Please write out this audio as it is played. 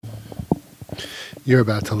You're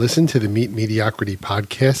about to listen to the Meet Mediocrity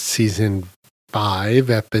Podcast, Season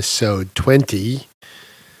 5, Episode 20,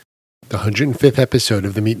 the 105th episode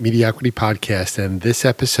of the Meet Mediocrity Podcast. And this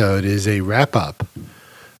episode is a wrap-up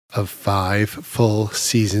of 5 full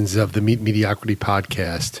seasons of the Meet Mediocrity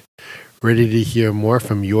Podcast. Ready to hear more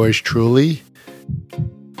from yours truly?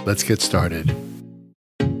 Let's get started.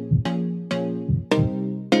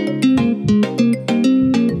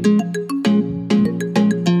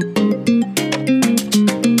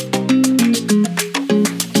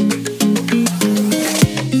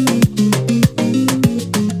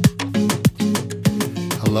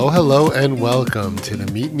 Hello and welcome to the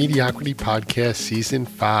Meet Mediocrity Podcast Season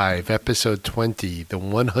 5, Episode 20, the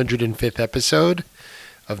 105th episode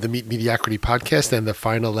of the Meet Mediocrity Podcast and the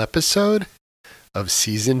final episode of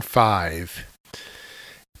Season 5.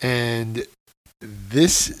 And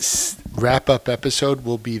this wrap-up episode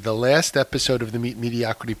will be the last episode of the Meet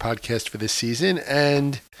Mediocrity Podcast for this season,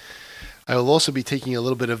 and I will also be taking a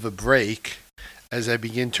little bit of a break as I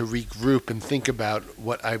begin to regroup and think about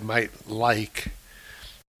what I might like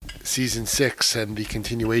Season 6 and the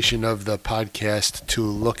continuation of the podcast to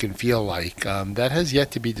look and feel like. That has yet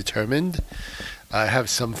to be determined. I have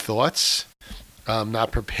some thoughts. I'm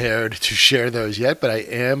not prepared to share those yet, but I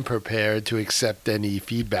am prepared to accept any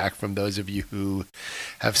feedback from those of you who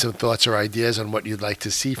have some thoughts or ideas on what you'd like to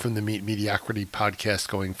see from the Meet Mediocrity Podcast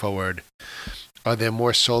going forward. Are there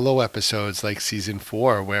more solo episodes like Season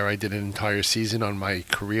 4, where I did an entire season on my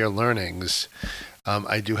career learnings?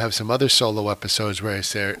 I do have some other solo episodes where I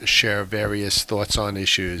share various thoughts on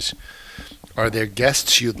issues. Are there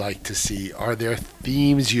guests you'd like to see? Are there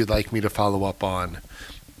themes you'd like me to follow up on?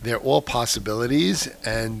 They're all possibilities,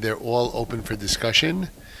 and they're all open for discussion.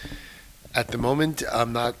 At the moment,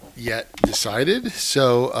 I'm not yet decided,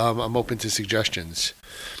 so I'm open to suggestions.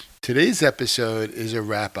 Today's episode is a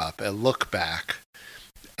wrap-up, a look back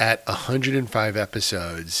at 105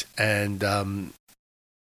 episodes, and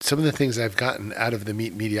some of the things I've gotten out of the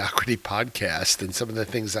Meet Mediocrity Podcast and some of the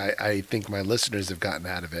things I think my listeners have gotten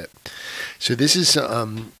out of it. So this is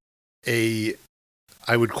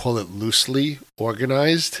I would call it loosely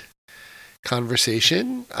organized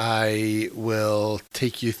conversation. I will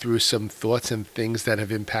take you through some thoughts and things that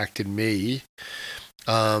have impacted me.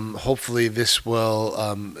 Hopefully this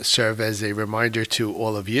will serve as a reminder to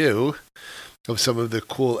all of you of some of the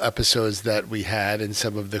cool episodes that we had and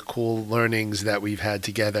some of the cool learnings that we've had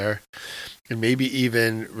together, and maybe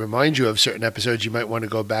even remind you of certain episodes you might want to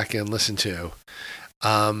go back and listen to.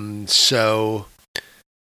 So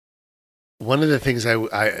one of the things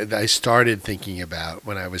I started thinking about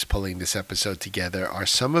when I was pulling this episode together are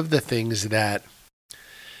some of the things that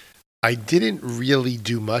I didn't really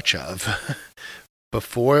do much of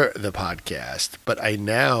before the podcast, but I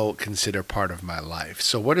now consider part of my life.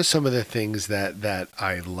 So what are some of the things that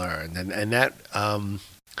I learned? And that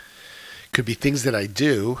could be things that I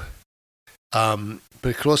do, but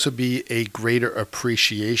it could also be a greater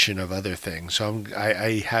appreciation of other things. So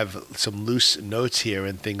I have some loose notes here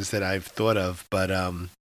and things that I've thought of, but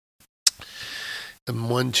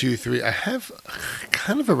 1, 2, 3, I have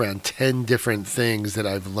kind of around 10 different things that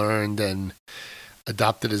I've learned and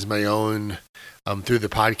adopted as my own through the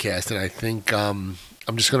podcast, and I think I'm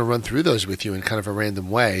just going to run through those with you in kind of a random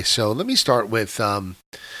way. So let me start with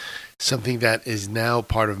something that is now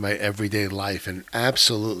part of my everyday life and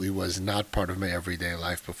absolutely was not part of my everyday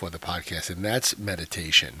life before the podcast, and that's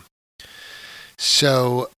meditation.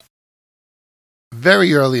 So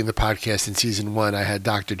very early in the podcast in Season 1, I had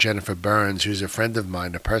Dr. Jennifer Burns, who's a friend of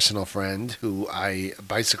mine, a personal friend who I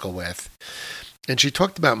bicycle with. And she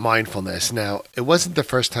talked about mindfulness. Now, it wasn't the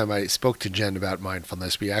first time I spoke to Jen about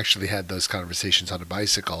mindfulness. We actually had those conversations on a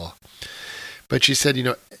bicycle. But she said,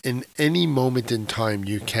 in any moment in time,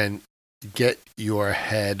 you can get your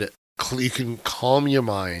head, you can calm your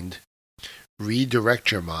mind,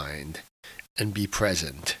 redirect your mind, and be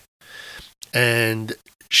present. And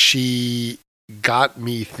she got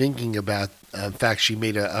me thinking about, in fact, she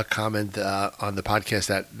made a comment on the podcast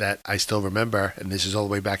that I still remember, and this is all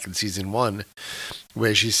the way back in Season 1,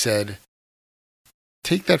 where she said,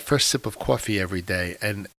 take that first sip of coffee every day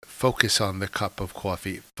and focus on the cup of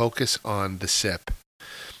coffee, focus on the sip,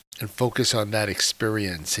 and focus on that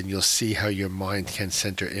experience, and you'll see how your mind can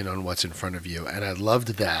center in on what's in front of you. And I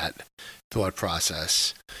loved that thought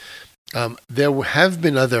process. There have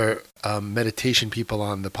been other meditation people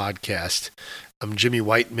on the podcast. Jimmy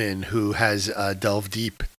Whiteman, who has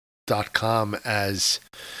delvedeep.com as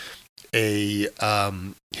his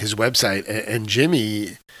website, and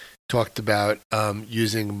Jimmy talked about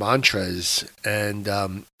using mantras and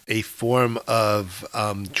a form of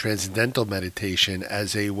transcendental meditation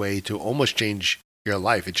as a way to almost change your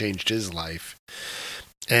life. It changed his life.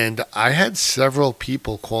 And I had several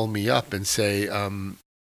people call me up and say,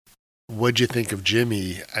 what'd you think of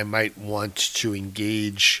Jimmy? I might want to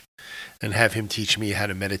engage and have him teach me how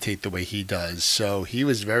to meditate the way he does. So he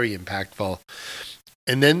was very impactful.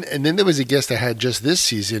 And then there was a guest I had just this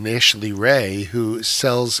season, Ashley Ray, who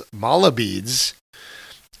sells mala beads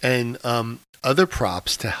and other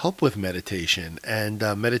props to help with meditation. And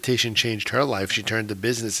meditation changed her life. She turned the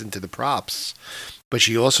business into the props, but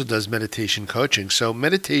she also does meditation coaching. So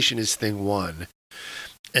meditation is thing one.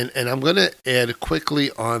 And I'm going to add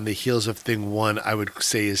quickly on the heels of thing one, I would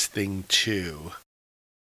say is thing two,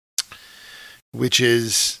 which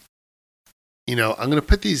is, I'm going to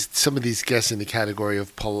put some of these guests in the category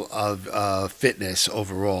of fitness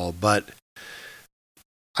overall, but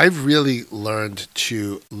I've really learned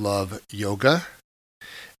to love yoga,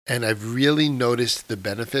 and I've really noticed the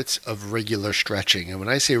benefits of regular stretching. And when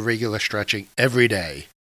I say regular stretching, every day,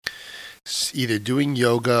 either doing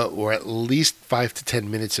yoga or at least 5 to 10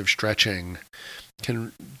 minutes of stretching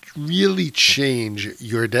can really change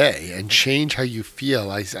your day and change how you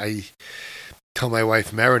feel. I tell my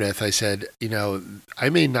wife Meredith, I said, I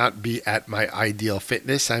may not be at my ideal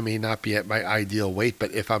fitness, I may not be at my ideal weight,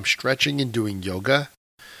 but if I'm stretching and doing yoga,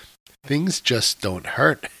 things just don't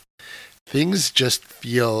hurt. Things just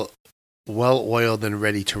feel well-oiled and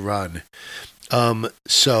ready to run.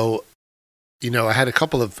 So I had a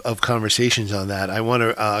couple of conversations on that. I want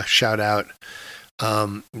to shout out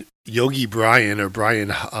Yogi Brian, or Brian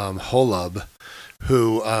Holub,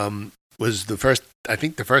 who was the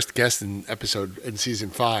first guest in season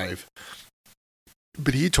 5.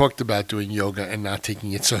 But he talked about doing yoga and not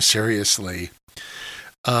taking it so seriously.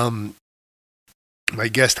 My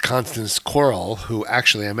guest, Constance Coral, who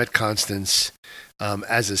actually I met Constance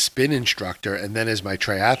as a spin instructor and then as my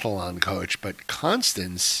triathlon coach. But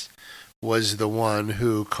Constance was the one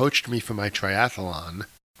who coached me for my triathlon,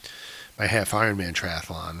 my half Ironman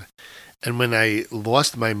triathlon. And when I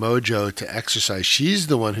lost my mojo to exercise, she's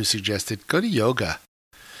the one who suggested, go to yoga.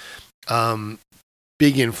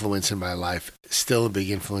 Big influence in my life, still a big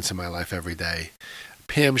influence in my life every day.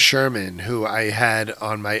 Pam Sherman, who I had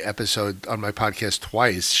on my podcast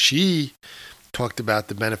twice, she talked about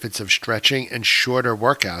the benefits of stretching and shorter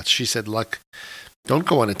workouts. She said, look, don't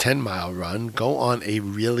go on a 10-mile run. Go on a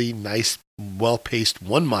really nice, well-paced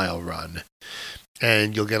 1-mile run.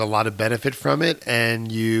 And you'll get a lot of benefit from it.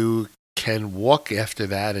 And you can walk after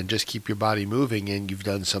that and just keep your body moving, and you've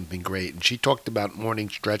done something great. And she talked about morning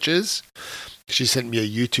stretches. She sent me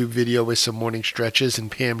a YouTube video with some morning stretches.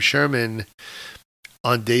 And Pam Sherman,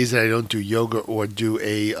 on days that I don't do yoga or do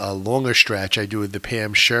a longer stretch, I do the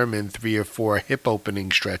Pam Sherman 3 or 4 hip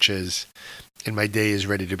opening stretches, and my day is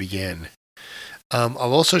ready to begin.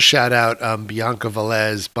 I'll also shout out Bianca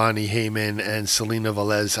Velez, Bonnie Heyman, and Selena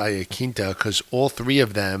Velez Ayaquinta, because all 3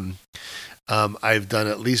 of them I've done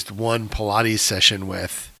at least one Pilates session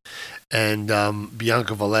with. And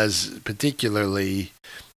Bianca Velez particularly,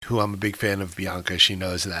 who I'm a big fan of Bianca, she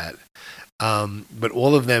knows that. But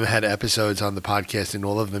all of them had episodes on the podcast, and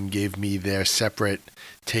all of them gave me their separate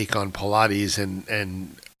take on Pilates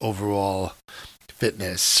and overall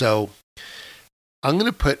fitness. So I'm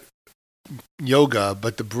going to put yoga,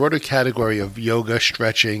 but the broader category of yoga,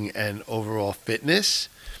 stretching, and overall fitness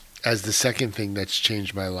as the second thing that's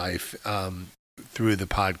changed my life through the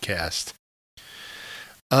podcast.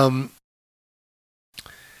 I'm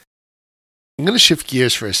going to shift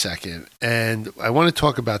gears for a second, and I want to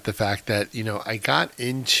talk about the fact that, I got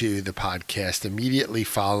into the podcast immediately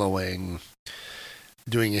following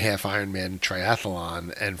doing a half Ironman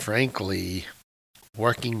triathlon, and frankly,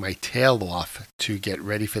 working my tail off to get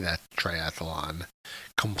ready for that triathlon,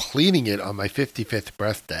 completing it on my 55th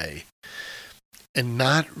birthday, and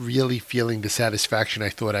not really feeling the satisfaction I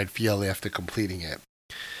thought I'd feel after completing it.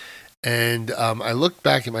 And I looked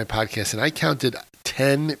back at my podcast, and I counted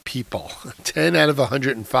 10 people, 10 out of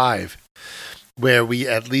 105, where we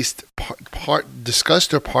at least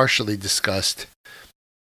discussed or partially discussed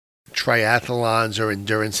triathlons or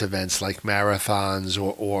endurance events like marathons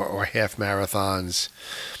or half marathons.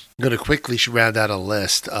 I'm going to quickly round out a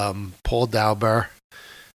list. Paul Dauber,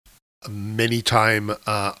 a many-time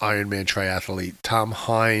Ironman triathlete. Tom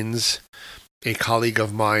Hines, a colleague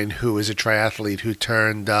of mine who is a triathlete who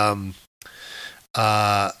turned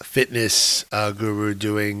fitness guru,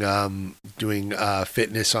 doing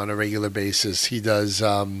fitness on a regular basis. He does,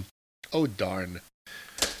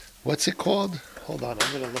 what's it called? Hold on,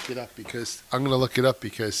 I'm going to look it up because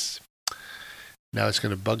now it's going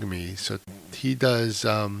to bug me. So he does,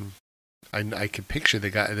 I can picture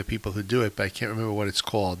the people who do it, but I can't remember what it's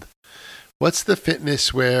called. What's the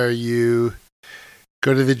fitness where you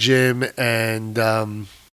go to the gym and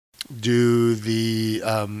do the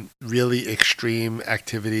really extreme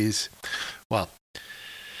activities. Well,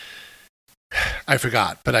 I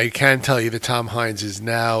forgot, but I can tell you that Tom Hines is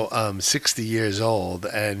now 60 years old,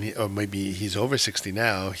 or maybe he's over 60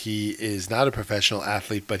 now. He is not a professional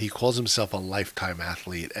athlete, but he calls himself a lifetime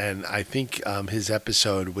athlete. And I think his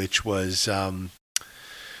episode, which was, I'm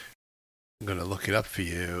going to look it up for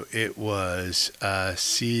you, it was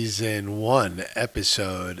season 1,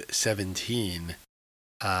 episode 17.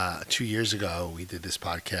 2 years ago, we did this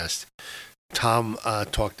podcast. Tom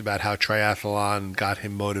talked about how triathlon got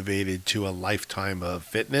him motivated to a lifetime of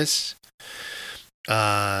fitness.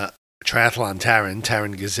 Triathlon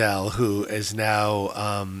Taran Gazelle, who is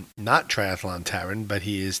now not Triathlon Taran, but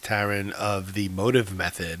he is Taran of the Motive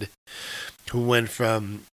Method, who went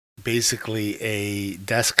from basically a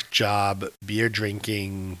desk job, beer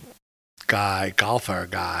drinking golfer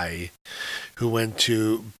guy, who went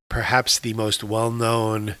to perhaps the most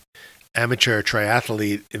well-known amateur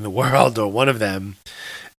triathlete in the world, or one of them,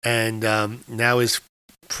 and now is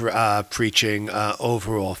preaching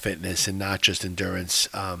overall fitness and not just endurance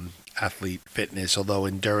athlete fitness, although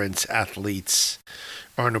endurance athletes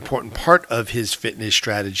are an important part of his fitness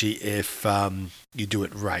strategy if you do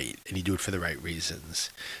it right and you do it for the right reasons.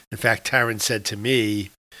 In fact, Taran said to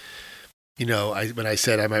me, when I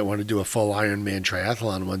said I might want to do a full Ironman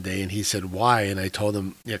triathlon one day, and he said, why? And I told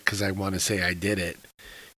him, because I want to say I did it.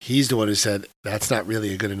 He's the one who said, that's not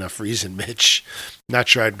really a good enough reason, Mitch. Not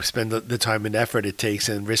sure I'd spend the time and effort it takes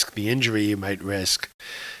and risk the injury you might risk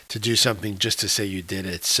to do something just to say you did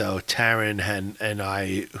it. So Taran and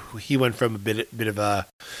I, he went from a bit of a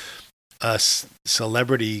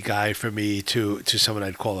celebrity guy for me to someone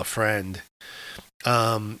I'd call a friend.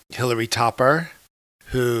 Hillary Topper,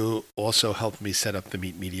 who also helped me set up the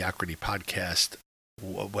Meet Mediocrity podcast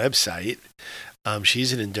website.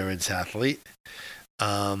 She's an endurance athlete.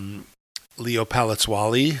 Leo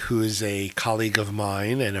Palazzwali, who is a colleague of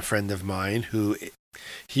mine and a friend of mine,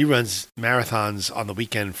 he runs marathons on the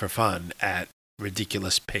weekend for fun at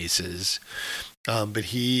ridiculous paces. But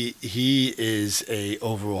he is a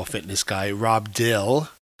overall fitness guy. Rob Dill,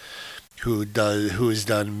 who has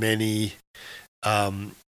done many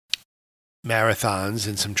marathons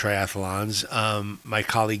and some triathlons. My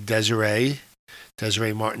colleague Desiree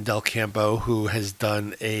Martin Del Campo, who has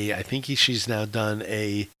done she's now done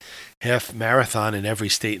a half marathon in every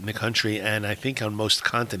state in the country, and I think on most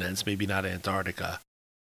continents, maybe not Antarctica.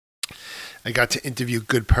 I got to interview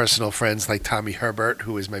good personal friends like Tommy Herbert,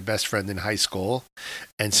 who was my best friend in high school,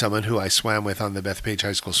 and someone who I swam with on the Bethpage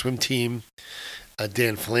High School swim team.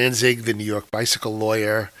 Dan Flanzig, the New York bicycle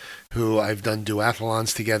lawyer, who I've done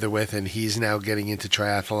duathlons together with, and he's now getting into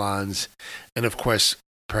triathlons. And of course,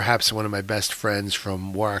 perhaps one of my best friends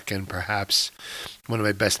from work, and perhaps one of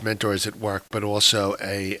my best mentors at work, but also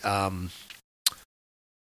a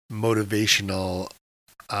motivational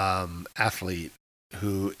athlete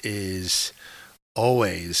who is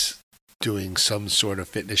always doing some sort of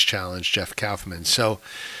fitness challenge, Jeff Kaufman. So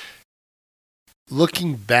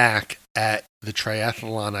looking back at the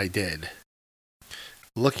triathlon I did,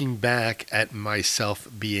 looking back at myself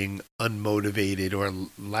being unmotivated or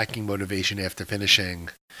lacking motivation after finishing,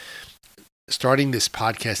 starting this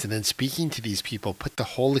podcast and then speaking to these people put the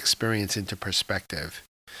whole experience into perspective.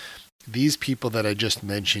 These people that I just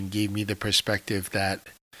mentioned gave me the perspective that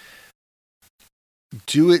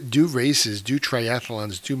do races, do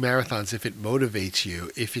triathlons, do marathons if it motivates you,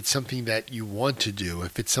 if it's something that you want to do,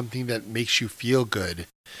 if it's something that makes you feel good.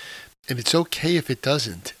 And it's okay if it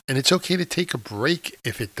doesn't. And it's okay to take a break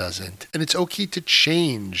if it doesn't. And it's okay to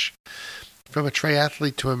change from a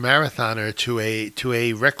triathlete to a marathoner to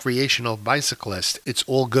a recreational bicyclist. It's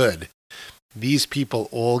all good. These people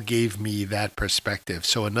all gave me that perspective.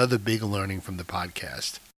 So another big learning from the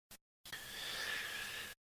podcast.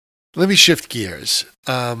 Let me shift gears.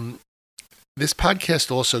 This podcast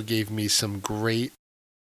also gave me some great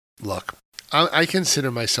look. I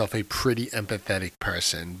consider myself a pretty empathetic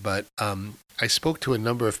person, but I spoke to a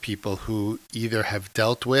number of people who either have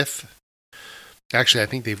dealt with, actually I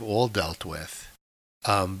think they've all dealt with,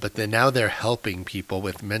 but they're helping people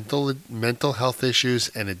with mental health issues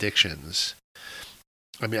and addictions.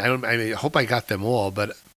 I hope I got them all,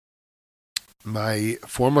 but my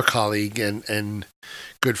former colleague and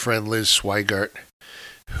good friend Liz Swigert,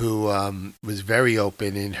 who was very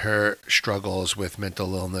open in her struggles with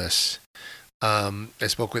mental illness. I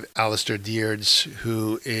spoke with Alistair Deards,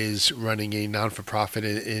 who is running a non-for-profit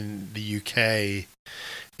in the UK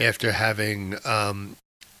after having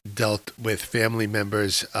dealt with family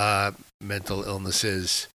members' mental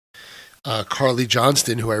illnesses. Carly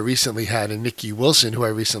Johnston, who I recently had, and Nikki Wilson, who I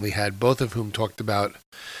recently had, both of whom talked about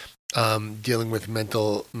dealing with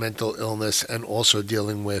mental illness and also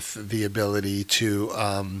dealing with the ability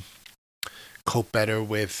to cope better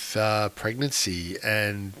with pregnancy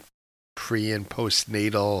and pre and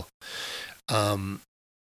postnatal um,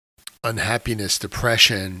 unhappiness,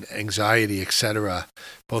 depression, anxiety, etc.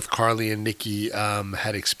 Both Carly and Nikki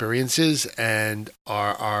had experiences and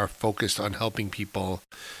are focused on helping people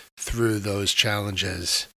through those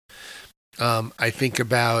challenges. I think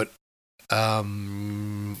about, I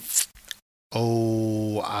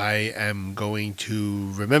am going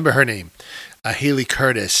to remember her name, Haley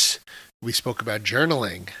Curtis. We spoke about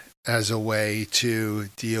journaling as a way to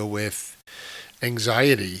deal with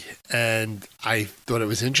anxiety. And I thought it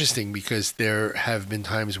was interesting because there have been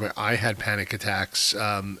times where I had panic attacks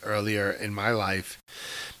earlier in my life.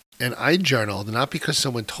 And I journaled, not because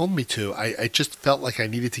someone told me to. I just felt like I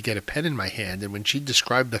needed to get a pen in my hand. And when she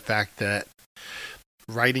described the fact that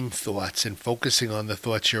writing thoughts and focusing on the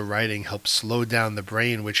thoughts you're writing helps slow down the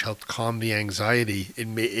brain, which helped calm the anxiety,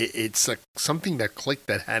 it's like something that clicked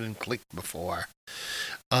that hadn't clicked before.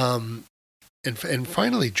 And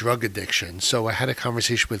finally, drug addiction. So I had a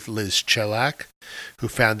conversation with Liz Chelak, who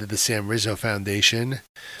founded the Sam Rizzo Foundation,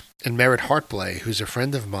 and Merritt Hartblay, who's a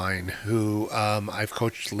friend of mine, who I've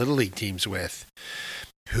coached Little League teams with,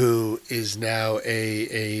 who is now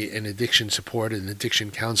an addiction support, an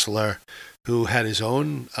addiction counselor, who had his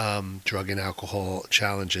own drug and alcohol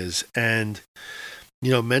challenges. And,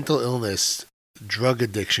 mental illness, drug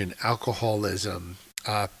addiction, alcoholism,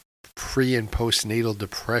 pre and postnatal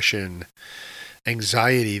depression,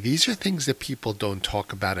 anxiety, these are things that people don't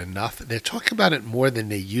talk about enough. They're talking about it more than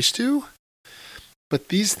they used to, but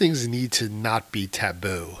these things need to not be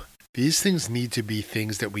taboo. These things need to be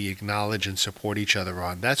things that we acknowledge and support each other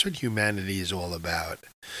on. That's what humanity is all about.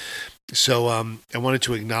 So I wanted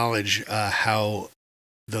to acknowledge how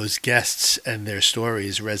those guests and their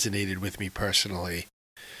stories resonated with me personally.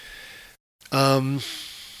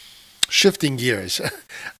 Shifting gears,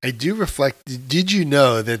 I do reflect. Did you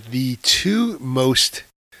know that the two most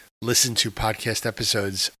listened to podcast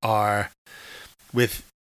episodes are with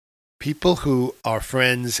people who are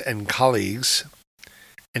friends and colleagues,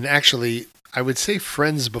 and actually, I would say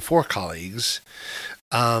friends before colleagues,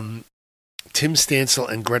 Tim Stansel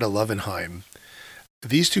and Greta Lovenheim.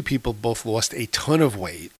 These two people both lost a ton of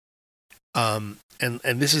weight. And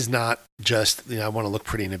this is not just, I want to look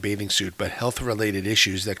pretty in a bathing suit, but health-related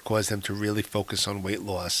issues that caused them to really focus on weight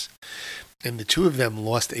loss. And the two of them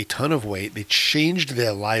lost a ton of weight. They changed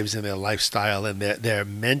their lives and their lifestyle and their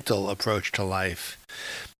mental approach to life.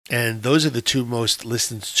 And those are the two most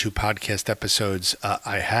listened to podcast episodes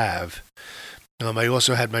I have. I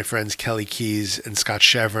also had my friends Kelly Keys and Scott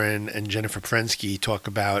Chevron and Jennifer Prensky talk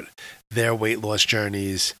about their weight loss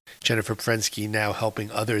journeys. Jennifer Prensky now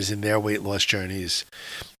helping others in their weight loss journeys.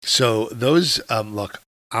 So those, look,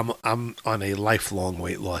 I'm on a lifelong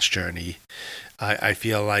weight loss journey. I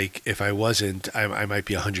feel like if I wasn't, I might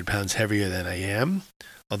be 100 pounds heavier than I am.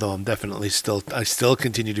 Although I'm definitely I still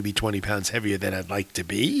continue to be 20 pounds heavier than I'd like to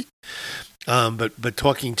be. But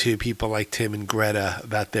talking to people like Tim and Greta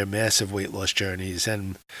about their massive weight loss journeys,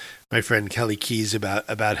 and my friend Kelly Keys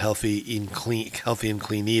about healthy and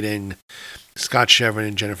clean eating, Scott Chevron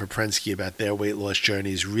and Jennifer Prensky about their weight loss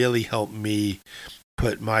journeys really helped me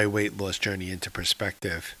put my weight loss journey into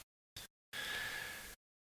perspective.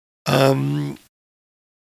 The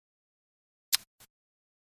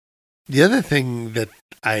other thing that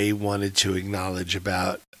I wanted to acknowledge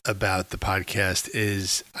about the podcast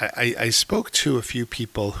is I spoke to a few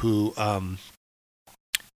people who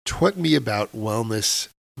taught me about wellness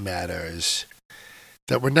matters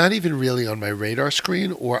that were not even really on my radar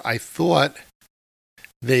screen, or I thought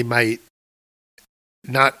they might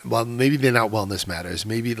not, well, maybe they're not wellness matters.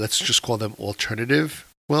 Maybe let's just call them alternative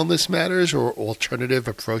wellness matters or alternative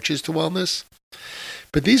approaches to wellness.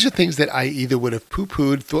 But these are things that I either would have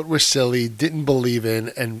poo-pooed, thought were silly, didn't believe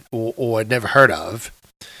in, or never heard of.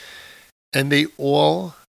 And they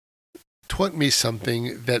all taught me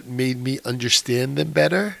something that made me understand them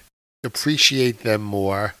better, appreciate them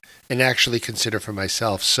more, and actually consider for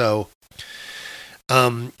myself. So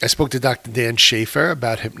I spoke to Dr. Dan Schaefer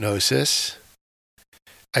about hypnosis.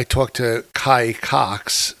 I talked to Kai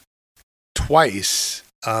Cox twice.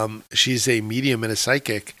 She's a medium and a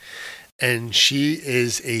psychic. And she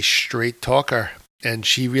is a straight talker, and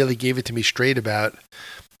she really gave it to me straight about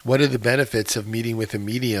what are the benefits of meeting with a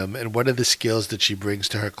medium and what are the skills that she brings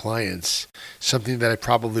to her clients. Something that I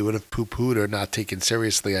probably would have poo-pooed or not taken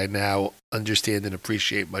seriously, I now understand and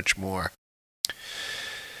appreciate much more.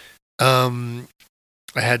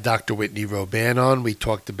 I had Dr. Whitney Roban on. We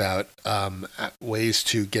talked about ways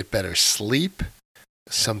to get better sleep,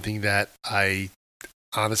 something that I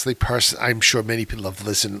honestly, I'm sure many people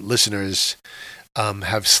listeners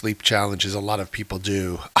have sleep challenges. A lot of people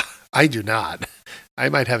do. I do not. I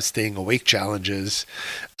might have staying awake challenges,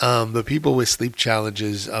 but people with sleep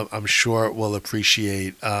challenges, I'm sure, will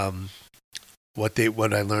appreciate what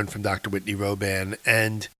I learned from Dr. Whitney Roban.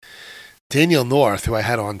 And Danielle North, who I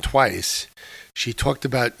had on twice, she talked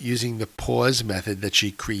about using the pause method that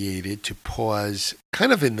she created to pause,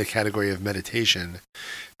 kind of in the category of meditation,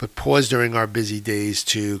 but pause during our busy days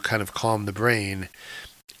to kind of calm the brain.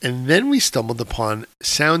 And then we stumbled upon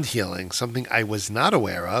sound healing, something I was not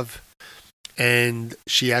aware of. And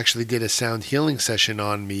she actually did a sound healing session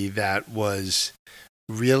on me that was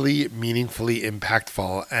really meaningfully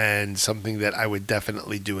impactful and something that I would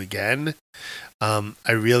definitely do again. I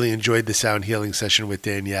really enjoyed the sound healing session with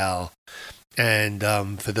Danielle. And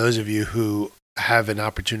for those of you who have an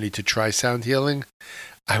opportunity to try sound healing,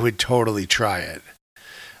 I would totally try it.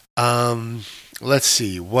 Let's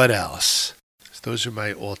see, what else? Those are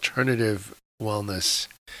my alternative wellness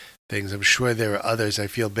things. I'm sure there are others. I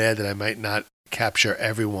feel bad that I might not capture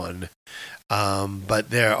everyone. But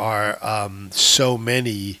there are so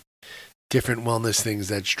many different wellness things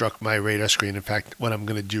that struck my radar screen. In fact, what I'm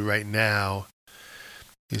going to do right now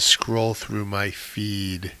is scroll through my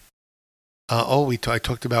feed. I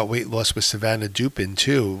talked about weight loss with Savannah Dupin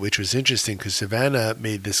too, which was interesting because Savannah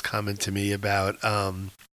made this comment to me about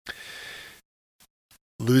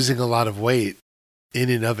losing a lot of weight in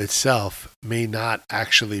and of itself may not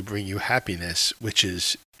actually bring you happiness, which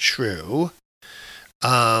is true.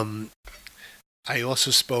 I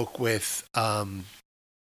also spoke with let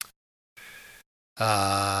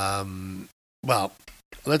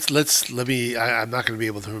me. I'm not going to be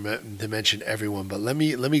able to mention everyone, but let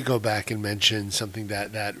me go back and mention something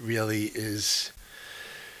that really is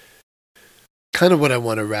kind of what I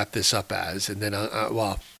want to wrap this up as, and then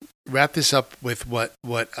wrap this up with what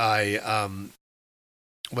I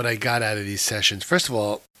got out of these sessions. First of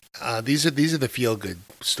all, these are the feel good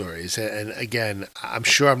stories, and again, I'm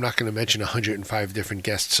sure I'm not going to mention 105 different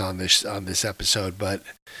guests on this episode, but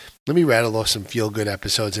let me rattle off some feel good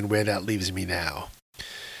episodes and where that leaves me now.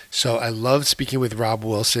 So I love speaking with Rob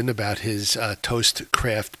Wilson about his Toast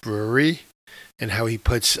Craft Brewery and how he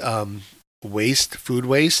puts food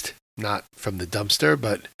waste, not from the dumpster,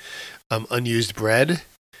 but unused bread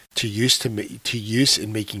to use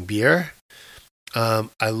in making beer.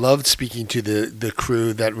 I loved speaking to the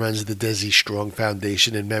crew that runs the Desi Strong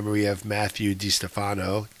Foundation in memory of Matthew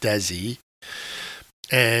DiStefano, Desi,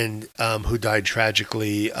 and who died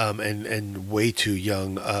tragically and way too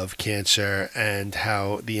young of cancer, and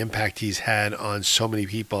how the impact he's had on so many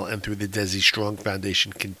people and through the Desi Strong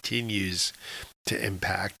Foundation continues to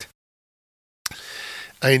impact.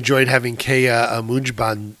 I enjoyed having Kaya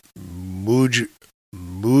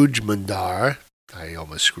Mujmundar. I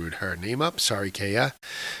almost screwed her name up. Sorry, Kaya.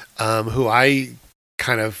 Who I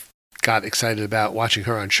kind of got excited about watching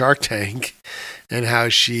her on Shark Tank, and how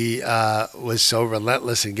she was so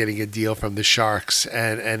relentless in getting a deal from the sharks.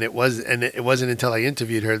 And it wasn't until I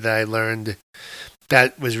interviewed her that I learned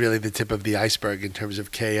that was really the tip of the iceberg in terms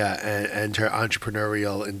of Kaya and her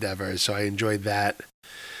entrepreneurial endeavors. So I enjoyed that.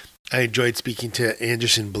 I enjoyed speaking to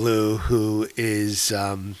Anderson Blue, who is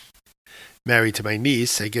married to my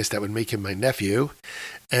niece. I guess that would make him my nephew.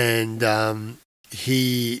 And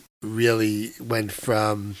he really went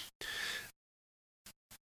from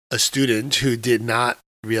a student who did not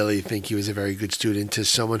really think he was a very good student to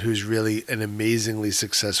someone who's really an amazingly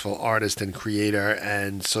successful artist and creator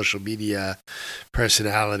and social media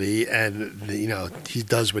personality. And, he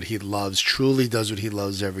does what he loves, truly does what he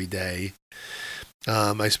loves every day.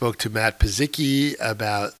 I spoke to Matt Pizicki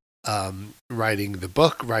about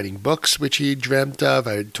writing books, which he dreamt of.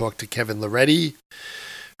 I talked to Kevin Loretti,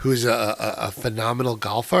 who's a phenomenal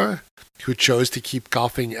golfer who chose to keep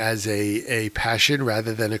golfing as a passion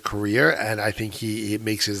rather than a career. And I think he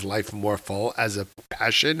makes his life more full as a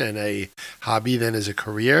passion and a hobby than as a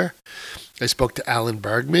career. I spoke to Alan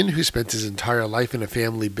Bergman, who spent his entire life in a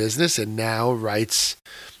family business and now writes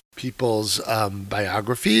people's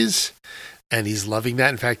biographies. And he's loving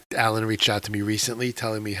that. In fact, Alan reached out to me recently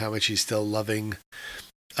telling me how much he's still loving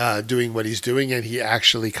doing what he's doing. And he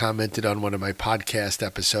actually commented on one of my podcast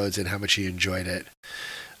episodes and how much he enjoyed it.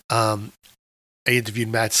 I interviewed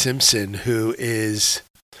Matt Simpson, who is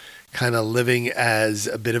kind of living as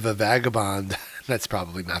a bit of a vagabond. That's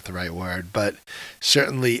probably not the right word, but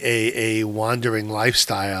certainly a wandering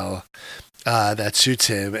lifestyle that suits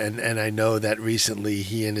him. And I know that recently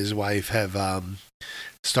he and his wife have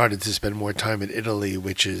started to spend more time in Italy,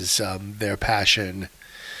 which is their passion.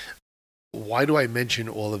 Why do I mention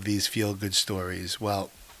all of these feel-good stories?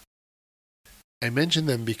 Well, I mention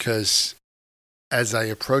them because as I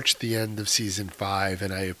approach the end of season 5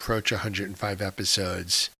 and I approach 105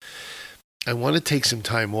 episodes, I want to take some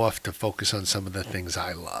time off to focus on some of the things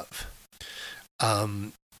I love.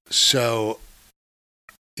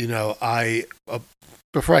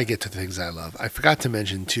 Before I get to the things I love, I forgot to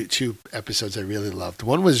mention two episodes I really loved.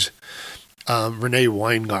 One was Renee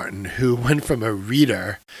Weingarten, who went from a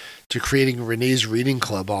reader to creating Renee's Reading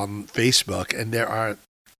Club on Facebook, and there are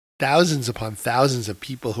thousands upon thousands of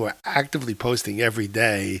people who are actively posting every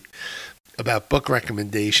day about book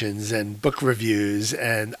recommendations and book reviews,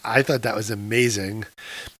 and I thought that was amazing.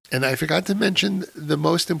 And I forgot to mention the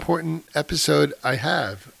most important episode I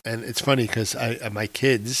have, and it's funny because my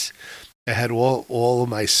kids, I had all of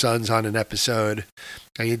my sons on an episode.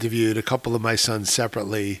 I interviewed a couple of my sons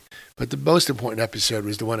separately, but the most important episode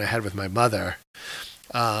was the one I had with my mother.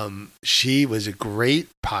 She was a great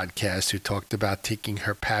podcast who talked about taking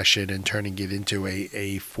her passion and turning it into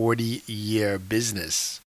a 40-year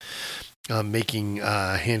business, making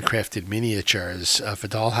handcrafted miniatures for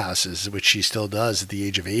dollhouses, which she still does at the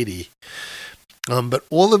age of 80. But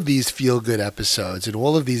all of these feel-good episodes and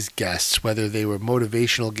all of these guests, whether they were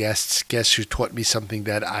motivational guests who taught me something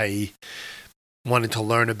that I wanted to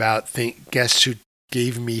learn about, guests who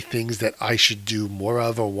gave me things that I should do more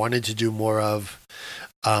of or wanted to do more of,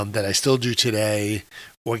 that I still do today,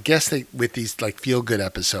 or guests with these like feel-good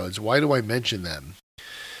episodes. Why do I mention them?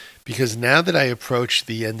 Because now that I approach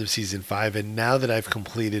the end of season 5 and now that I've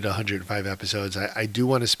completed 105 episodes, I do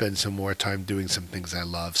want to spend some more time doing some things I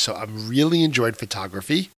love. So I'm really enjoyed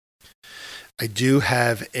photography. I do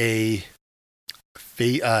have an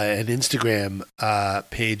Instagram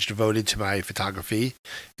page devoted to my photography.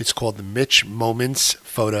 It's called the Mitch Moments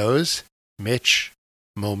Photos. Mitch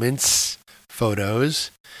Moments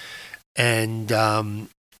Photos. And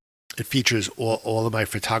it features all of my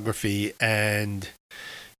photography, and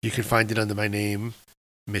you can find it under my name,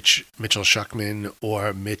 Mitchell Schuckman,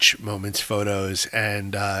 or Mitch Moments Photos,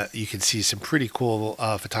 and you can see some pretty cool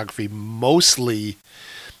photography, mostly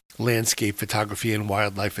landscape photography and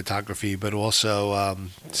wildlife photography, but also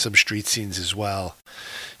some street scenes as well.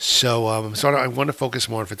 So I want to focus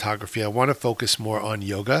more on photography. I want to focus more on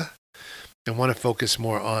yoga. I want to focus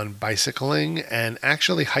more on bicycling and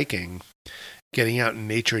actually hiking, getting out in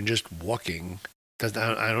nature and just walking. I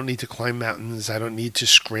don't need to climb mountains. I don't need to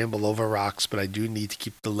scramble over rocks, but I do need to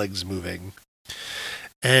keep the legs moving.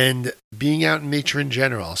 And being out in nature in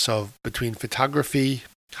general. So between photography,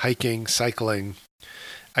 hiking, cycling,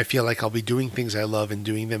 I feel like I'll be doing things I love and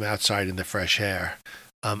doing them outside in the fresh air.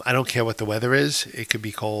 I don't care what the weather is. It could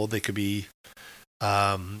be cold. It could be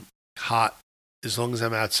hot. As long as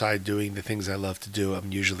I'm outside doing the things I love to do,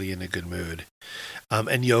 I'm usually in a good mood.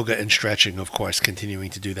 And yoga and stretching, of course, continuing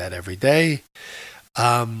to do that every day.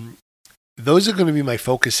 Those are going to be my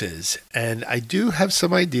focuses. And I do have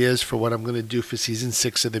some ideas for what I'm going to do for season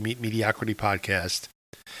 6 of the Meet Mediocrity podcast.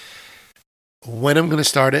 When I'm going to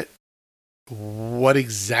start it, what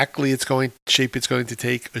exactly shape it's going to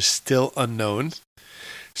take is still unknown.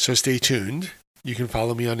 So stay tuned. You can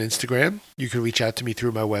follow me on Instagram. You can reach out to me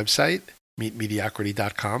through my website,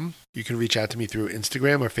 meetmediocrity.com. You can reach out to me through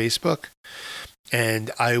Instagram or Facebook, and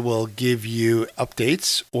I will give you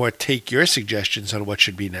updates or take your suggestions on what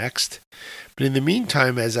should be next. But in the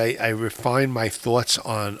meantime, as I refine my thoughts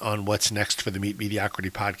on what's next for the Meet Mediocrity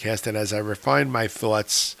podcast, and as I refine my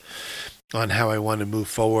thoughts on how I want to move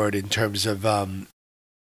forward in terms of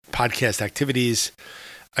podcast activities,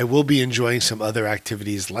 I will be enjoying some other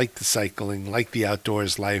activities like the cycling, like the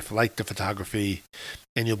outdoors life, like the photography,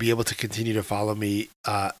 and you'll be able to continue to follow me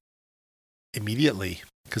immediately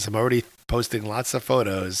because I'm already posting lots of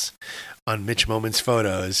photos on Mitch Moments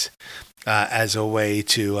Photos as a way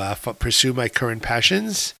to pursue my current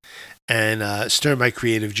passions and stir my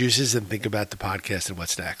creative juices and think about the podcast and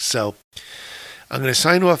what's next. So I'm going to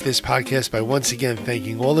sign off this podcast by once again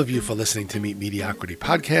thanking all of you for listening to Meet Mediocrity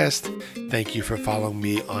Podcast. Thank you for following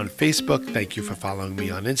me on Facebook. Thank you for following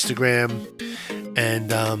me on Instagram.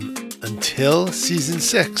 And until season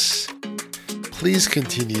 6, please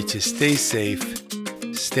continue to stay safe,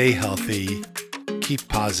 stay healthy, keep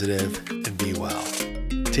positive, and be well.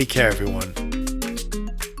 Take care, everyone.